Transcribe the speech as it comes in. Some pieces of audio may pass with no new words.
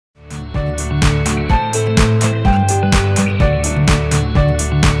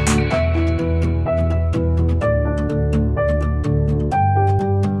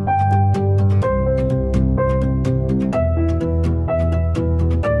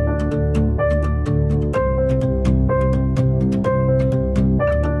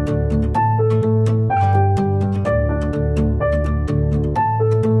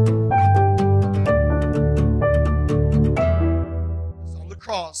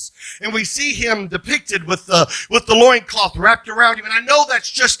cross. And we see him depicted with the loincloth wrapped around him. And I know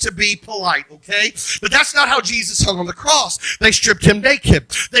that's just to be polite, okay? But that's not how Jesus hung on the cross. They stripped him naked.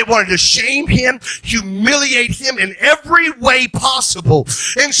 They wanted to shame him, humiliate him in every way possible.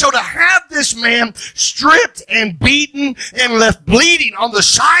 And so to have this man stripped and beaten and left bleeding on the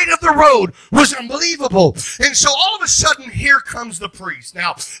side of the road was unbelievable. And so all of a sudden, here comes the priest.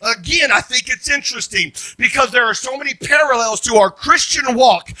 Now, again, I think it's interesting because there are so many parallels to our Christian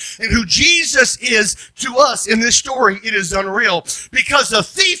walk and who Jesus is to us in this story. It is unreal because the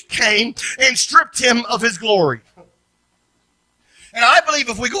thief came and stripped him of his glory. And I believe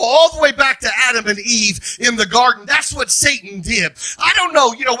if we go all the way back to Adam and Eve in the garden, that's what Satan did. I don't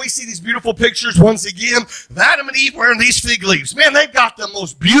know, we see these beautiful pictures once again of Adam and Eve wearing these fig leaves. Man, they've got the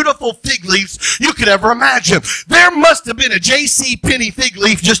most beautiful fig leaves you could ever imagine. There must have been a J.C. Penney fig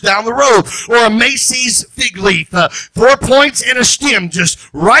leaf just down the road, or a Macy's fig leaf, 4 points and a stem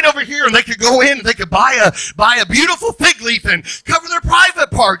just right over here, and they could go in and they could buy a beautiful fig leaf and cover their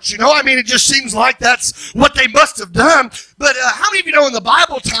private parts. It just seems like that's what they must have done. But how many of you know in the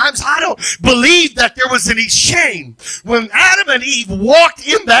Bible times, I don't believe that there was any shame. When Adam and Eve walked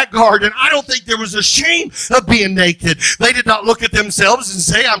in that garden, I don't think there was a shame of being naked. They did not look at themselves and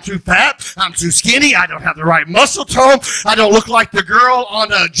say, I'm too fat, I'm too skinny, I don't have the right muscle tone, I don't look like the girl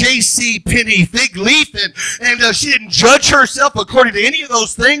on a J.C. Penney fig leaf. And she didn't judge herself according to any of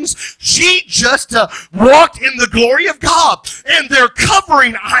those things. She just walked in the glory of God. And their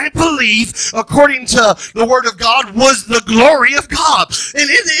covering, I believe, according to the Word of God, was the glory of God. And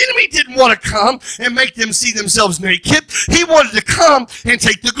the enemy didn't want to come and make them see themselves naked. He wanted to come and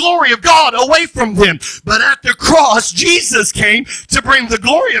take the glory of God away from them. But at the cross, Jesus came to bring the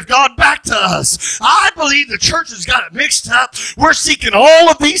glory of God back to us. I believe the church has got it mixed up. We're seeking all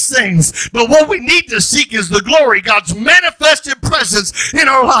of these things. But what we need to seek is the glory, God's manifested presence in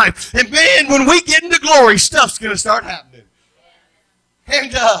our life. And man, when we get into glory, stuff's going to start happening.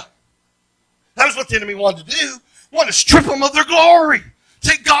 And that's what the enemy wanted to do. Want to strip them of their glory.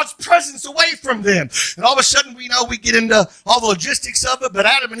 Take God's presence away from them. And all of a sudden, we get into all the logistics of it, but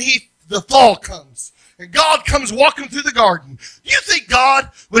Adam and Eve, the fall comes. And God comes walking through the garden. Do you think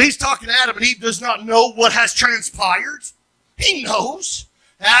God, when he's talking to Adam and Eve, does not know what has transpired? He knows.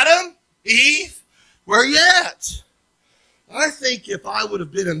 Adam, Eve, where you at? I think if I would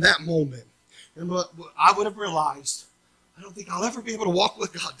have been in that moment, and I would have realized, I don't think I'll ever be able to walk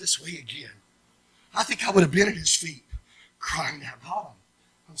with God this way again. I think I would have been at his feet, crying out, God,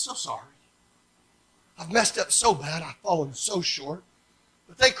 I'm so sorry. I've messed up so bad. I've fallen so short.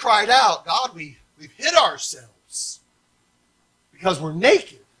 But they cried out, God, we've hid ourselves because we're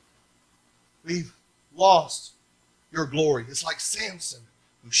naked. We've lost your glory. It's like Samson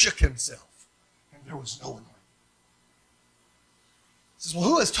who shook himself and there was no one. He says, well,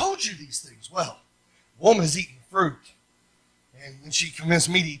 who has told you these things? Well, the woman is eating fruit. And she convinced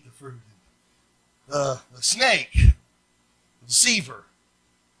me to eat the fruit. The snake, the deceiver,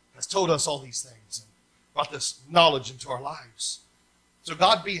 has told us all these things and brought this knowledge into our lives. So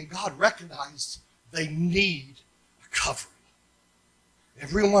God being God recognized they need a covering.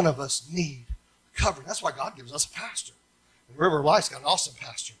 Every one of us need a covering. That's why God gives us a pastor. And River of Life's got an awesome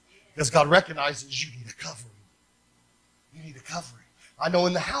pastor because God recognizes you need a covering. You need a covering. I know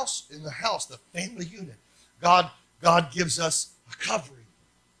in the house, the family unit, God gives us a covering.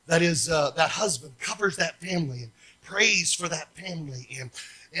 That is, that husband covers that family and prays for that family.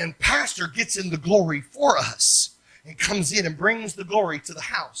 And pastor gets in the glory for us and comes in and brings the glory to the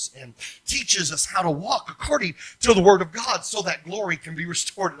house and teaches us how to walk according to the Word of God so that glory can be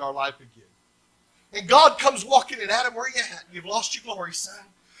restored in our life again. And God comes walking in, Adam, where are you at? You've lost your glory, son.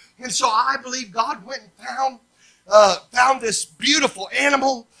 And so I believe God went and found this beautiful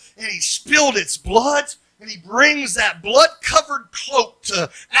animal and he spilled its blood. And he brings that blood-covered cloak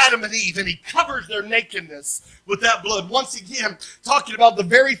to Adam and Eve, and he covers their nakedness with that blood. Once again, talking about the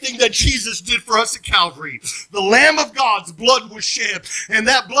very thing that Jesus did for us at Calvary. The Lamb of God's blood was shed, and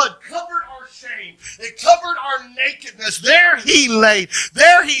that blood covered our shame. It covered our nakedness. There he lay.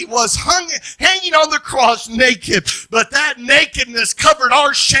 There he was hanging on the cross naked. But that nakedness covered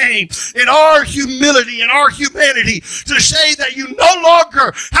our shame and our humility and our humanity to say that you no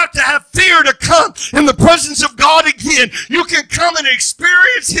longer have to have fear to come in the presence of God again. You can come and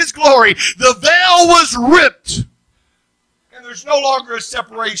experience his glory. The veil was ripped. And there's no longer a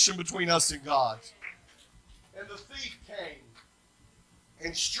separation between us and God. And the thief came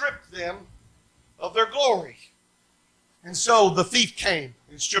and stripped them of their glory. And so the thief came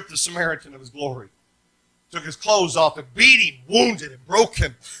and stripped the Samaritan of his glory. Took his clothes off and beat him, wounded him, broke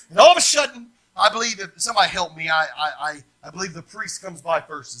him. And all of a sudden, I believe if somebody help me, I believe the priest comes by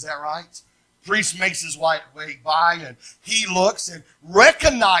first. Is that right? Priest makes his way by, and he looks and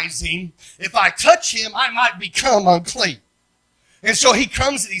recognizing if I touch him, I might become unclean. And so he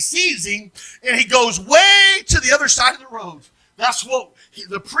comes and he sees him, and he goes way to the other side of the road. That's what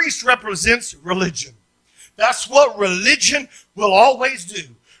the priest represents religion. That's what religion will always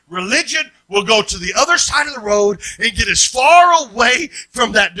do. Religion will go to the other side of the road and get as far away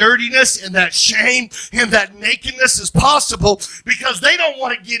from that dirtiness and that shame and that nakedness as possible, because they don't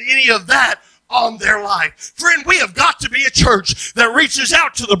want to get any of that on their life. Friend, we have got to be a church that reaches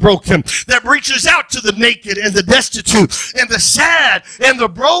out to the broken, that reaches out to the naked and the destitute and the sad and the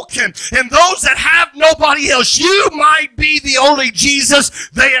broken and those that have nobody else. You might be the only Jesus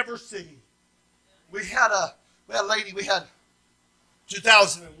they ever see. We had a lady,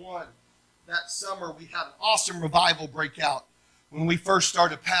 2001, that summer, we had an awesome revival breakout when we first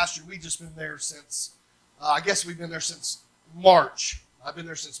started pastoring. We've just been there since, I guess we've been there since March. I've been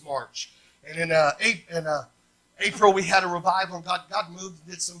there since March. And in April, we had a revival, and God moved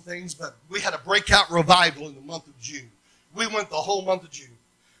and did some things, but we had a breakout revival in the month of June. We went the whole month of June.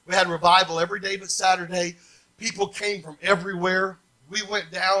 We had revival every day but Saturday. People came from everywhere. We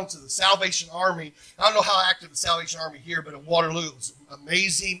went down to the Salvation Army. I don't know how active the Salvation Army here, but in Waterloo, it was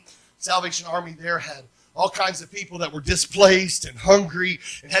amazing. Salvation Army there had all kinds of people that were displaced and hungry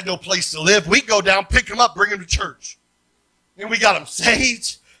and had no place to live. We'd go down, pick them up, bring them to church. And we got them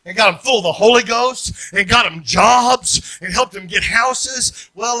saved and got them full of the Holy Ghost and got them jobs and helped them get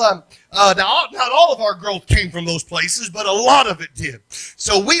houses. Well, now, not all of our growth came from those places, but a lot of it did.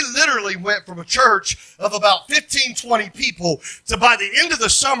 So we literally went from a church of about 15, 20 people to, by the end of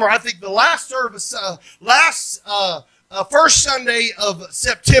the summer, I think the last service, first Sunday of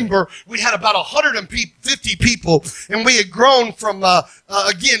September, we had about 150 people, and we had grown from,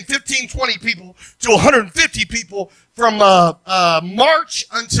 again, 15, 20 people to 150 people from March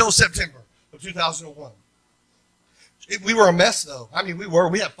until September of 2001. We were a mess, though. I mean,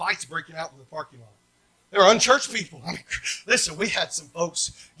 we had fights breaking out in the parking lot. They were unchurched people. I mean, listen, we had some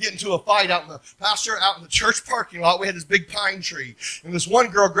folks get into a fight out in the church parking lot. We had this big pine tree, and this one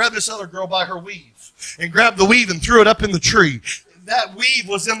girl grabbed this other girl by her weave and grabbed the weave and threw it up in the tree. That weave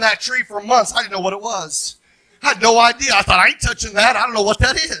was in that tree for months. I didn't know what it was. I had no idea. I thought, I ain't touching that. I don't know what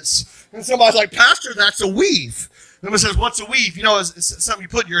that is. And somebody's like, Pastor, that's a weave. And somebody says, what's a weave? You know, it's something you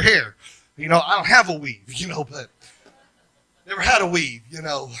put in your hair. You know, I don't have a weave, you know, but never had a weave, you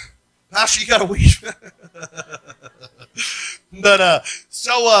know. Pastor, you got a weave. But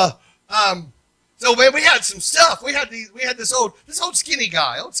so man, we had some stuff. We had this old skinny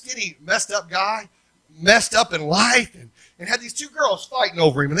guy, skinny messed up guy, messed up in life, and had these two girls fighting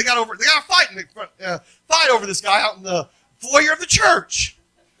over him, and they got a fight over this guy out in the foyer of the church.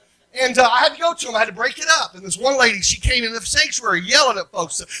 And I had to go to him. I had to break it up. And this one lady, she came in the sanctuary yelling at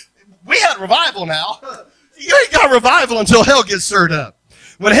folks. We had revival now. You ain't got revival until hell gets stirred up.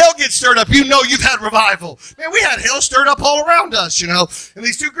 When hell gets stirred up, you know you've had revival. Man, we had hell stirred up all around us, you know. And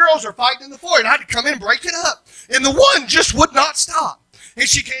these two girls are fighting in the foyer, and I had to come in and break it up. And the one just would not stop. And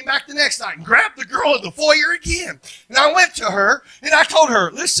she came back the next night and grabbed the girl in the foyer again. And I went to her, and I told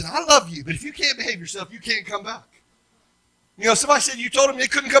her, listen, I love you, but if you can't behave yourself, you can't come back. You know, somebody said you told them they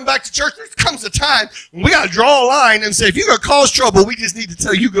couldn't come back to church. There comes a time when we got to draw a line and say, if you're going to cause trouble, we just need to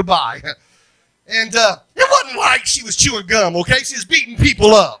tell you goodbye. And it wasn't like she was chewing gum, okay? She was beating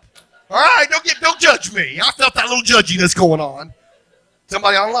people up. All right, don't judge me. I felt that little judginess going on.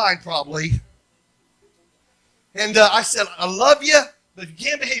 Somebody online probably. And I said, I love you, but if you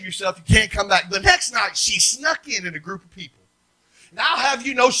can't behave yourself, you can't come back. The next night, she snuck in a group of people. Now, I'll have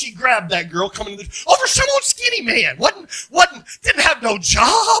you know, she grabbed that girl coming over some old skinny man. Didn't have no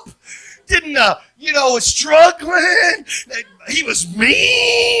job. Didn't, was struggling. He was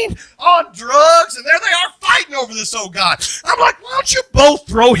mean, on drugs, and there they are fighting over this old guy. I'm like, why don't you both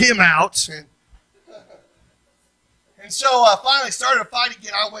throw him out? And so I finally started a fight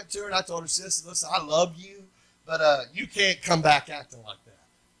again. I went to her and I told her, sis, listen, I love you, but you can't come back acting like that.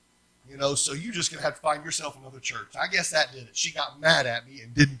 You know, so you're just going to have to find yourself another church. I guess that did it. She got mad at me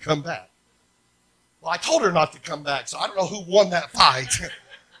and didn't come back. Well, I told her not to come back, so I don't know who won that fight.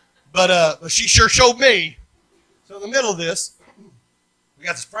 But she sure showed me. So in the middle of this, we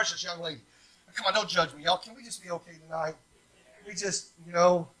got this precious young lady. Come on, don't judge me, y'all. Can we just be okay tonight? We just,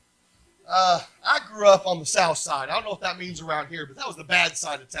 I grew up on the south side. I don't know what that means around here, but that was the bad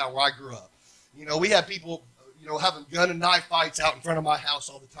side of town where I grew up. You know, we had people, having gun and knife fights out in front of my house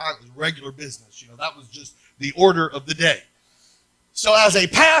all the time. It was regular business. That was just the order of the day. So as a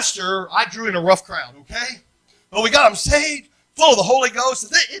pastor, I drew in a rough crowd, okay? But we got them saved. full of the Holy Ghost.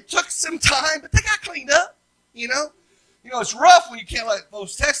 And it took some time, but they got cleaned up, you know. You know, it's rough when you can't let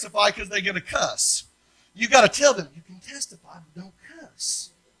folks testify because they're going to cuss. You got to tell them, you can testify, but don't cuss.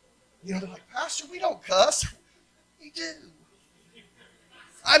 You know, they're like, Pastor, we don't cuss. We do.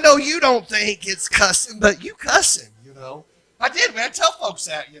 I know you don't think it's cussing, but you cussing, you know. I did, man. I tell folks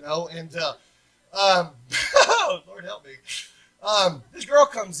that, you know. And, Lord help me. This girl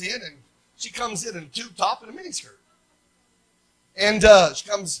comes in, and she comes in a tube top and a miniskirt. And she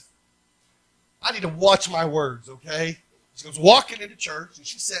comes, I need to watch my words, okay? She goes walking into church, and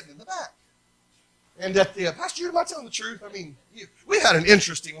she's sitting in the back. And at the, Pastor, am I telling the truth? I mean, we had an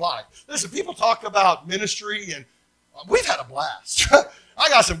interesting life. Listen, people talk about ministry, and we've had a blast. I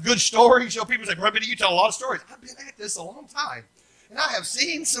got some good stories. You know, people say, Brother Benny, you tell a lot of stories. I've been at this a long time. And I have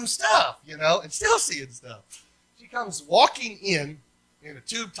seen some stuff, you know, and still seeing stuff. She comes walking in a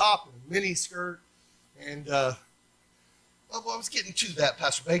tube top and a mini skirt. And, well, I was getting to that,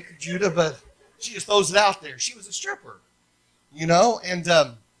 Pastor Baker, Judah, but she just throws it out there. She was a stripper, you know, and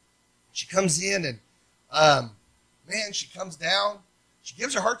she comes in and, man, she comes down. She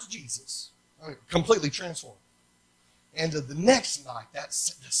gives her heart to Jesus. I mean, completely transformed. And the next night, the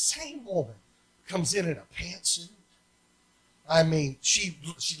same woman comes in a pantsuit. I mean, she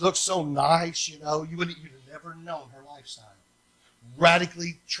looks so nice, you know. You'd have never known her lifestyle.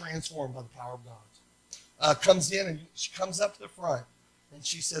 Radically transformed by the power of God. Comes in and she comes up to the front and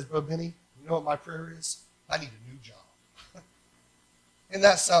she says, Brother Benny, you know what my prayer is? I need a new job. And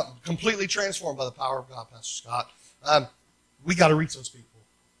that's something completely transformed by the power of God, Pastor Scott. We got to reach those people.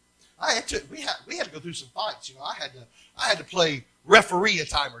 We had to go through some fights. You know, I had to play referee a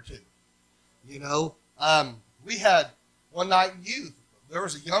time or two. You know, we had one night in youth. There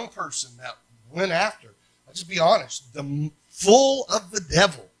was a young person that went after. I'll just be honest. Full of the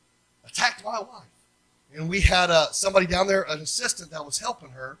devil, attacked my wife, and we had somebody down there, an assistant that was helping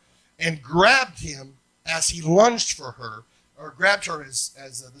her, and grabbed him as he lunged for her, or grabbed her as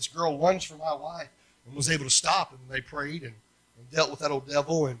this girl lunged for my wife, and was able to stop. And they prayed and dealt with that old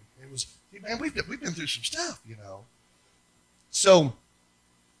devil, and it was, man, we've been through some stuff, you know. So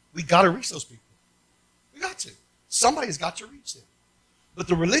we got to reach those people. We got to. Somebody's got to reach them. But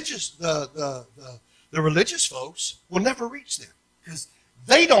the religious religious folks will never reach them because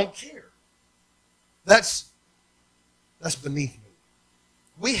they don't care. That's beneath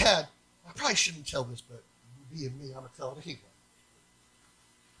me. I probably shouldn't tell this, but being me, I'm gonna tell it anyway.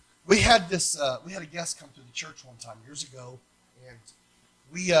 We had a guest come to the church one time years ago, and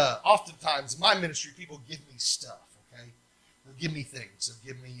we oftentimes in my ministry, people give me stuff. Okay, they'll give me things.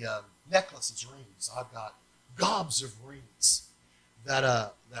 They'll give me necklaces, rings. I've got gobs of rings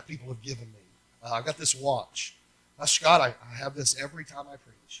that people have given me. I got this watch. Scott, I have this every time I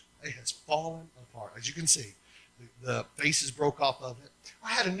preach. It has fallen apart, as you can see. The faces broke off of it. I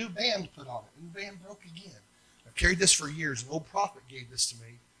had a new band put on it, and the band broke again. I've carried this for years. An old prophet gave this to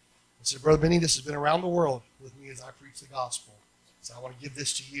me. I said, Brother Benny, this has been around the world with me as I preach the gospel. So I want to give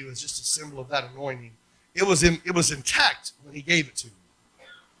this to you as just a symbol of that anointing. It was intact when he gave it to me.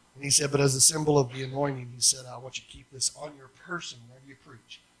 And he said, but as a symbol of the anointing, he said, I want you to keep this on your person whenever you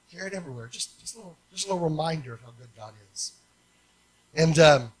preach. Carry it everywhere. Just a little reminder of how good God is. And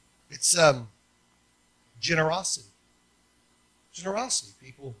it's generosity. Generosity.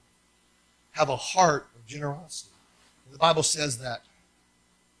 People have a heart of generosity. And the Bible says that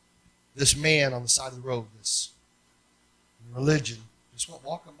this man on the side of the road, this religion, just went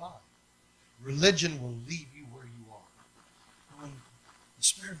walking by. Religion will leave you where you are. When the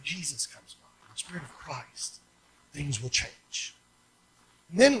Spirit of Jesus comes by, the Spirit of Christ, things will change.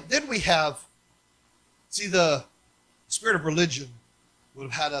 And then we have, see, the spirit of religion would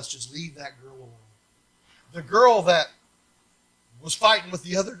have had us just leave that girl alone. The girl that was fighting with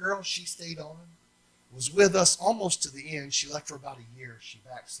the other girl, she stayed on, was with us almost to the end. She left for about a year. She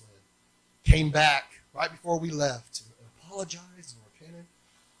backslid. Came back right before we left and apologized and repented.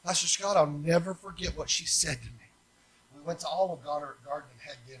 Pastor Scott, I'll never forget what she said to me. We went to Olive Garden and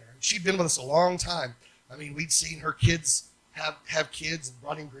had dinner. And she'd been with us a long time. I mean, we'd seen her kids have kids and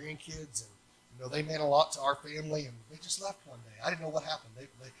brought in grandkids, and you know, they meant a lot to our family, and they just left one day. I didn't know what happened.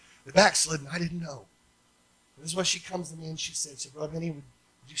 They backslid, and I didn't know. This is why she comes to me and she said, Brother Benny, would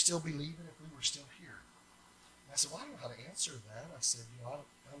you still be leaving if we were still here? And I said, well, I don't know how to answer that. I said, you know,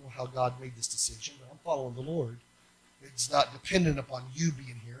 I don't know how God made this decision, but I'm following the Lord. It's not dependent upon you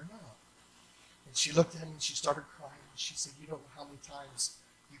being here or not. And she looked at me and she started crying, and she said, you don't know how many times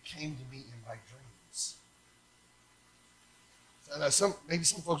you came to me in my dreams. And maybe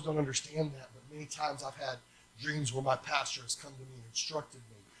some folks don't understand that, but many times I've had dreams where my pastor has come to me and instructed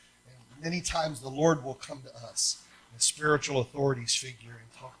me. And many times the Lord will come to us the spiritual authorities figure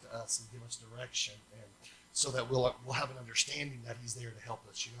and talk to us and give us direction, and so that we'll have an understanding that he's there to help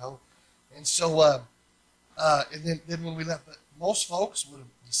us, you know. And so, and then when we left, but most folks would have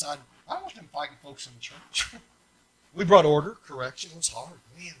decided, I don't want them fighting folks in the church. We brought order, correction. It was hard.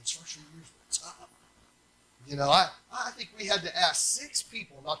 Man, those first few years were tough. You know, I think we had to ask 6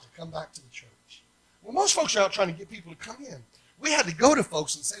 people not to come back to the church. Well, most folks are out trying to get people to come in. We had to go to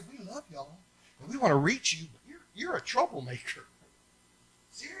folks and say, we love y'all, and we want to reach you, but you're a troublemaker.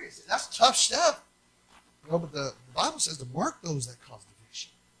 Seriously, that's tough stuff. You know, but the Bible says to mark those that cause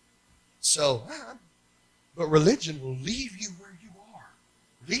division. So, but religion will leave you where you are.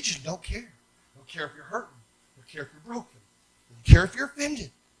 Religion don't care. Don't care if you're hurting. Don't care if you're broken. Don't care if you're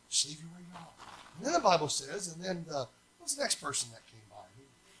offended. Just leave you where you are. And then the Bible says, and then what's the next person that came by?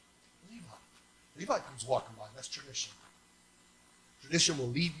 Levi. Levi comes walking by. That's tradition. Tradition will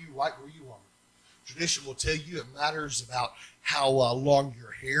leave you right where you are. Tradition will tell you it matters about how long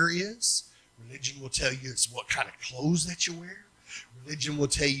your hair is. Religion will tell you it's what kind of clothes that you wear. Religion will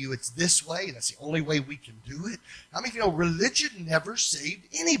tell you it's this way. That's the only way we can do it. How many of you know religion never saved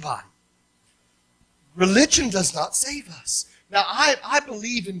anybody? Religion does not save us. Now, I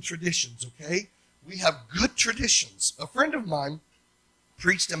believe in traditions, okay? We have good traditions. A friend of mine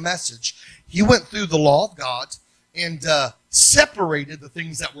preached a message. He went through the law of God and separated the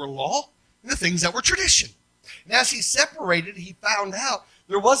things that were law and the things that were tradition. And as he separated, he found out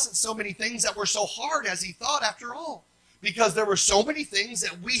there wasn't so many things that were so hard as he thought after all. Because there were so many things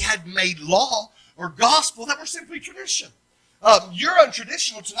that we had made law or gospel that were simply tradition. You're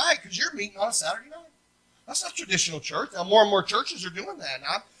untraditional tonight because you're meeting on a Saturday night. That's not traditional church. Now, more and more churches are doing that, and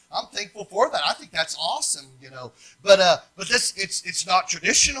I'm thankful for that. I think that's awesome, you know. But this it's not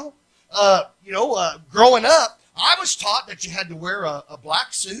traditional. Growing up, I was taught that you had to wear a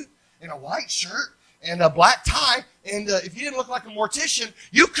black suit and a white shirt and a black tie, and if you didn't look like a mortician,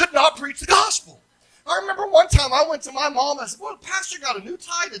 you could not preach the gospel. I remember one time I went to my mom and I said, well, the pastor got a new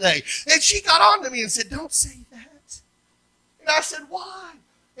tie today. And she got on to me and said, don't say that. And I said, why?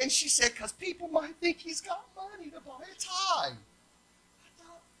 And she said, because people might think he's got money to buy a tie.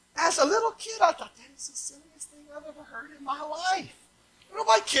 As a little kid, I thought, that is the silliest thing I've ever heard in my life.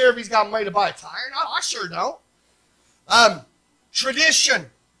 Nobody cares if he's got money to buy a tie or not. I sure don't. Tradition.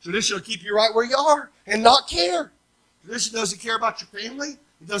 Tradition will keep you right where you are and not care. Tradition doesn't care about your family.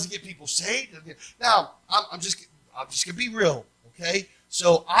 It doesn't get people saved. Now, I'm just going to be real, okay?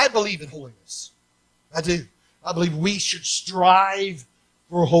 So I believe in holiness. I do. I believe we should strive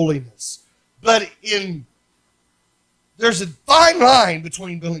for holiness. But there's a fine line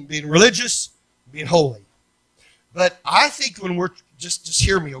between being religious and being holy. But I think when we're, just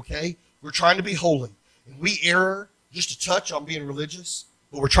hear me, okay? We're trying to be holy. And we err just a touch on being religious,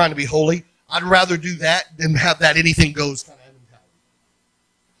 but we're trying to be holy. I'd rather do that than have that anything goes kind of mentality.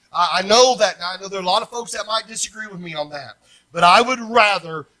 I know there are a lot of folks that might disagree with me on that. But I would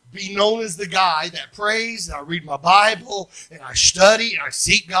rather be known as the guy that prays, and I read my Bible, and I study, and I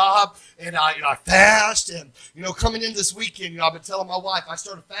seek God, and I fast. And, coming in this weekend, I've been telling my wife I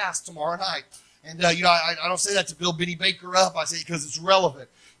start a fast tomorrow night. And, I don't say that to build Benny Baker up. I say it because it's relevant.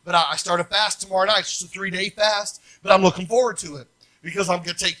 But I start a fast tomorrow night. It's just a 3-day fast, but I'm looking forward to it. Because I'm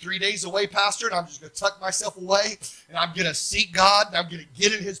going to take 3 days away, Pastor, and I'm just going to tuck myself away, and I'm going to seek God, and I'm going to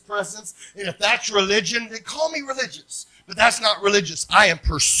get in His presence. And if that's religion, then call me religious. But that's not religious. I am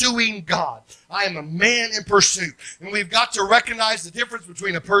pursuing God. I am a man in pursuit. And we've got to recognize the difference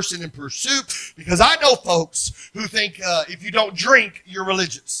between a person in pursuit, because I know folks who think if you don't drink, you're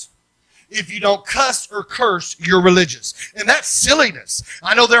religious. If you don't cuss or curse, you're religious. And that's silliness.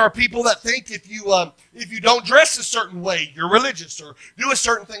 I know there are people that think if you don't dress a certain way, you're religious, or do a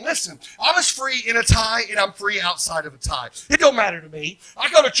certain thing. Listen, I was free in a tie, and I'm free outside of a tie. It don't matter to me.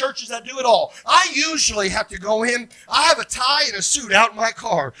 I go to churches that do it all. I usually have to go in. I have a tie and a suit out in my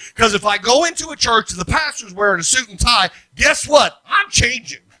car. Because if I go into a church and the pastor's wearing a suit and tie, guess what? I'm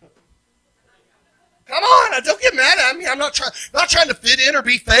changing. Come on, don't get mad at me. I'm not trying to fit in or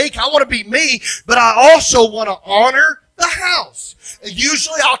be fake. I want to be me, but I also want to honor the house. And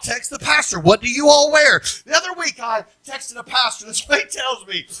usually I'll text the pastor, what do you all wear? The other week I texted a pastor, this way he tells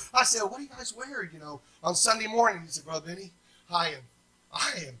me. I said, what do you guys wear, on Sunday morning? He said, Brother Benny, I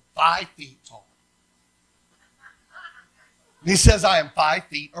am 5 feet tall. And he says, I am 5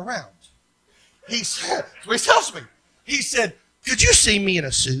 feet around. He said, so he tells me, he said, could you see me in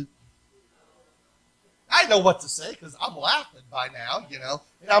a suit? I know what to say because I'm laughing by now,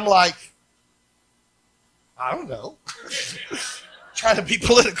 and I'm like, I don't know. Trying to be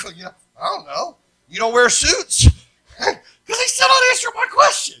political, I don't know. You don't wear suits? Because he still not answering my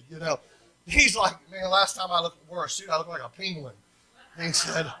question, He's like, man, last time I wore a suit, I looked like a penguin. And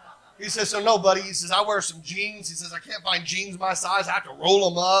he said, so no, buddy. He says, I wear some jeans. He says, I can't find jeans my size. I have to roll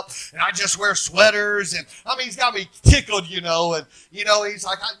them up. And I just wear sweaters. And, I mean, he's got me tickled, you know. And, you know, he's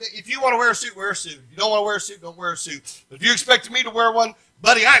like, if you want to wear a suit, wear a suit. If you don't want to wear a suit, don't wear a suit. But if you expect me to wear one,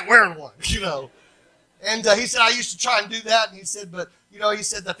 buddy, I ain't wearing one, you know. And he said, I used to try and do that. And he said, but, you know, he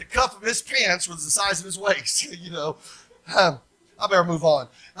said that the cuff of his pants was the size of his waist, you know. I better move on.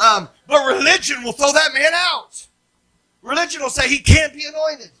 But religion will throw that man out. Religion will say he can't be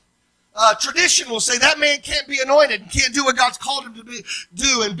anointed. Tradition will say that man can't be anointed and can't do what God's called him to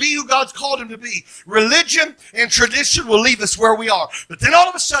do and be who God's called him to be. Religion and tradition will leave us where we are. But then all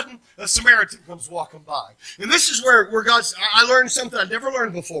of a sudden, a Samaritan comes walking by. And this is where I learned something I never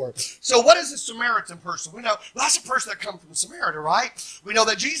learned before. So what is a Samaritan person? We know, well, that's a person that comes from Samaria, right? We know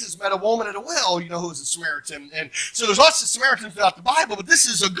that Jesus met a woman at a well, you know, who was a Samaritan. And so there's lots of Samaritans throughout the Bible, but this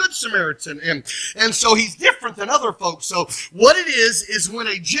is a good Samaritan. And so he's different than other folks. So what it is when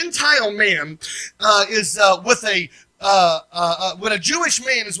a Gentile man when a Jewish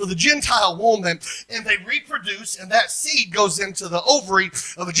man is with a Gentile woman and they reproduce and that seed goes into the ovary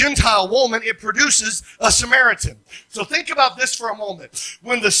of a Gentile woman, it produces a Samaritan. So think about this for a moment.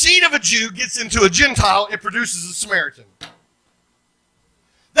 When the seed of a Jew gets into a Gentile, it produces a Samaritan.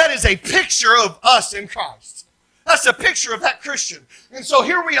 That is a picture of us in Christ. That's a picture of that Christian. And so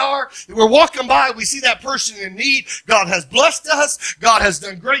here we are. We're walking by. We see that person in need. God has blessed us. God has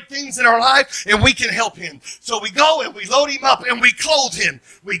done great things in our life, and we can help him. So we go and we load him up and we clothe him.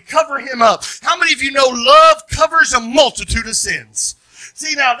 We cover him up. How many of you know love covers a multitude of sins?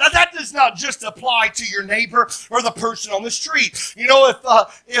 See, now, that does not just apply to your neighbor or the person on the street. You know,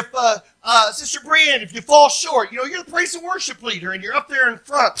 if Sister Brianne, if you fall short, you know, you're the praise and worship leader and you're up there in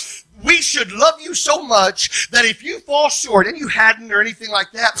front. We should love you so much that if you fall short, and you hadn't or anything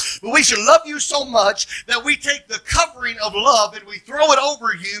like that, but we should love you so much that we take the covering of love and we throw it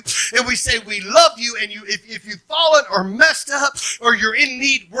over you and we say we love you, and if you've fallen or messed up or you're in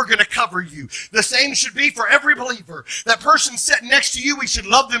need, we're going to cover you. The same should be for every believer. That person sitting next to you, we should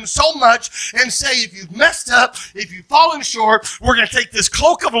love them so much and say, if you've messed up, if you've fallen short, we're going to take this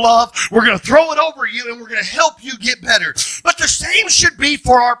cloak of love, we're going to throw it over you, and we're going to help you get better. But the same should be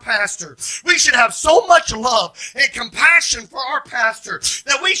for our pastor. We should have so much love and compassion for our pastor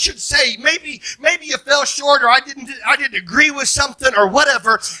that we should say, maybe you fell short, or I didn't agree with something or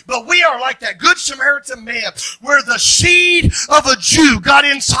whatever, but we are like that good Samaritan man where the seed of a Jew got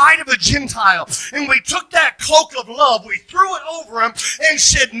inside of a Gentile, and we took that cloak of love, we threw it over him and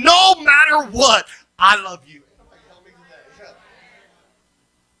said, no matter what, I love you.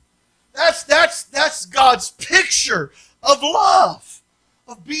 That's God's picture of love,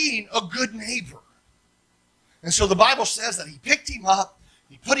 of being a good neighbor. And so the Bible says that he picked him up,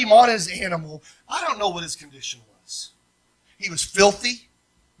 he put him on his animal. I don't know what his condition was. He was filthy,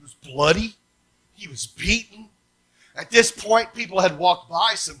 he was bloody, he was beaten. At this point, people had walked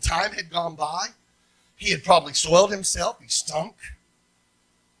by, some time had gone by. He had probably soiled himself, he stunk.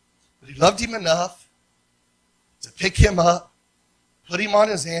 But he loved him enough to pick him up, put him on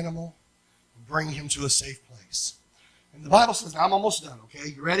his animal, and bring him to a safe place. And the Bible says, now I'm almost done, okay?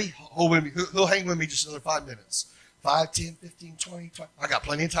 You ready? Hold with me. Who'll hang with me just another 5 minutes? 5, 10, 15, 20. I got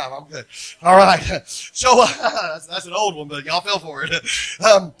plenty of time. I'm good. All right. So that's an old one, but y'all fell for it.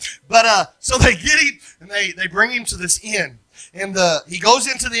 So they get him, and they bring him to this inn. And he goes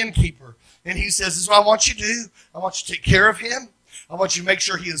into the innkeeper, and he says, this is what I want you to do. I want you to take care of him. I want you to make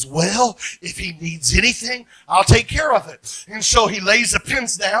sure he is well. If he needs anything, I'll take care of it. And so he lays a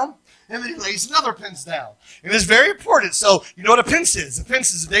pence down, and then he lays another pence down. And it's very important. So you know what a pence is? A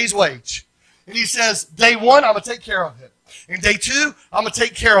pence is a day's wage. And he says, day 1, I'm going to take care of it. And day 2, I'm going to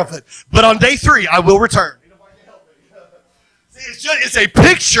take care of it. But on day 3, I will return. See, it's a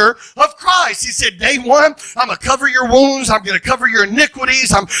picture of Christ. He said, day 1, I'm going to cover your wounds. I'm going to cover your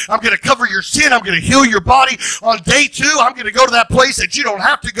iniquities. I'm going to cover your sin. I'm going to heal your body. On day 2, I'm going to go to that place that you don't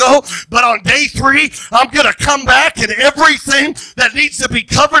have to go. But on day 3, I'm going to come back, and everything that needs to be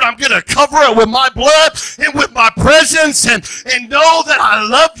covered, I'm going to cover it with my blood and with my presence, and know that I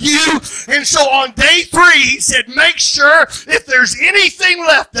love you. And so on day 3, he said, make sure if there's anything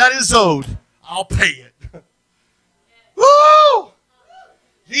left that is owed, I'll pay it. Woo!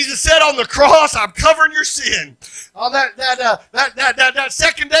 Jesus said on the cross, I'm covering your sin. On that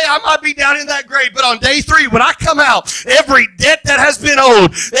second day, I might be down in that grave. But on day 3, when I come out, every debt that has been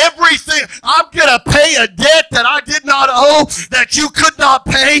owed, everything, I'm going to pay a debt that I did not owe, that you could not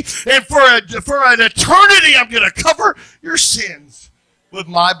pay. And for an eternity, I'm going to cover your sins with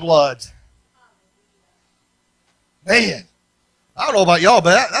my blood. Man, I don't know about y'all,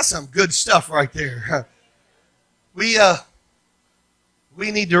 but that's some good stuff right there. We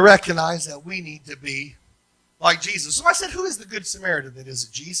need to recognize that we need to be like Jesus. So I said, who is the Good Samaritan? That is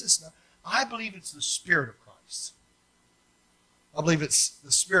it Jesus? No, I believe it's the Spirit of Christ. I believe it's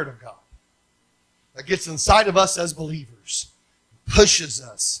the Spirit of God that gets inside of us as believers, pushes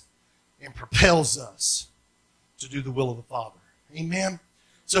us, and propels us to do the will of the Father. Amen?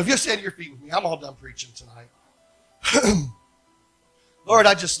 So if you'll stand to your feet with me, I'm all done preaching tonight. Lord,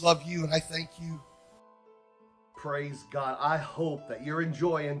 I just love you and I thank you. Praise God. I hope that you're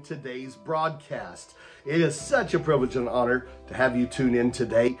enjoying today's broadcast. It is such a privilege and honor to have you tune in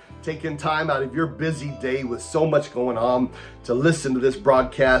today, taking time out of your busy day with so much going on to listen to this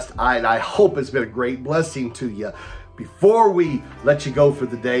broadcast. I hope it's been a great blessing to you. Before we let you go for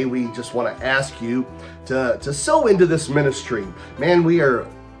the day, we just want to ask you to sow into this ministry. Man, we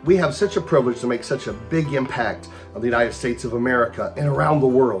have such a privilege to make such a big impact on the United States of America and around the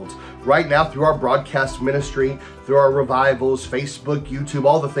world. Right now, through our broadcast ministry, through our revivals, Facebook, YouTube,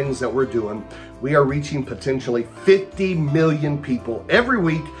 all the things that we're doing, we are reaching potentially 50 million people every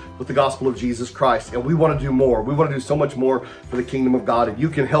week with the gospel of Jesus Christ. And we want to do more. We want to do so much more for the kingdom of God, and you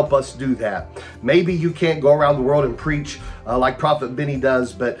can help us do that. Maybe you can't go around the world and preach like Prophet Benny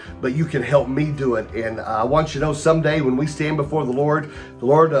does, but you can help me do it. And I want you to know someday when we stand before the Lord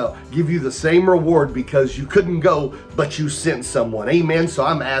will give you the same reward because you couldn't go, but you sent someone. Amen. So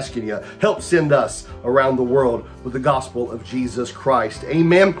I'm asking you, help send us around the world with the gospel of Jesus Christ.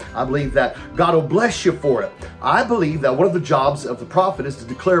 Amen. I believe that God will bless you for it. I believe that one of the jobs of the prophet is to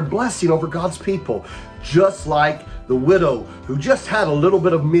declare blessing over God's people, just like the widow who just had a little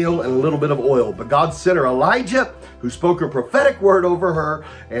bit of meal and a little bit of oil. But God sent her Elijah, who spoke a prophetic word over her,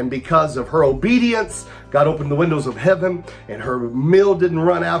 and because of her obedience, God opened the windows of heaven, and her meal didn't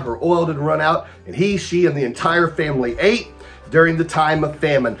run out, her oil didn't run out, and she, and the entire family ate during the time of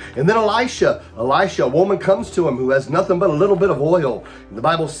famine. And then Elisha, a woman comes to him who has nothing but a little bit of oil. And the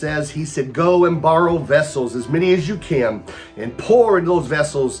Bible says, he said, go and borrow vessels, as many as you can, and pour into those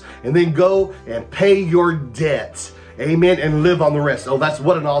vessels, and then go and pay your debts. Amen. And live on the rest. Oh, that's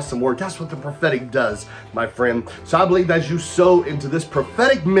what an awesome word. That's what the prophetic does, my friend. So I believe as you sow into this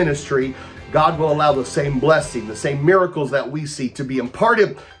prophetic ministry, God will allow the same blessing, the same miracles that we see to be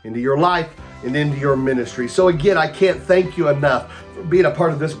imparted into your life and into your ministry. So again, I can't thank you enough for being a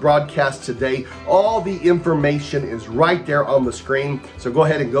part of this broadcast today. All the information is right there on the screen. So go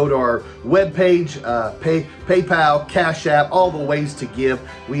ahead and go to our webpage, PayPal, Cash App, all the ways to give.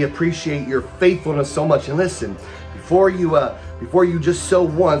 We appreciate your faithfulness so much. And listen, before you just sow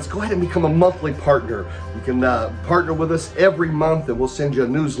once, go ahead and become a monthly partner. You can partner with us every month, and we'll send you a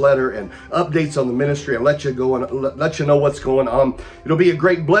newsletter and updates on the ministry and let you know what's going on. It'll be a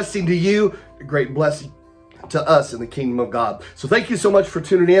great blessing to you, a great blessing to us in the kingdom of God. So thank you so much for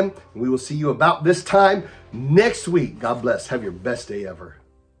tuning in, and we will see you about this time next week. God bless. Have your best day ever.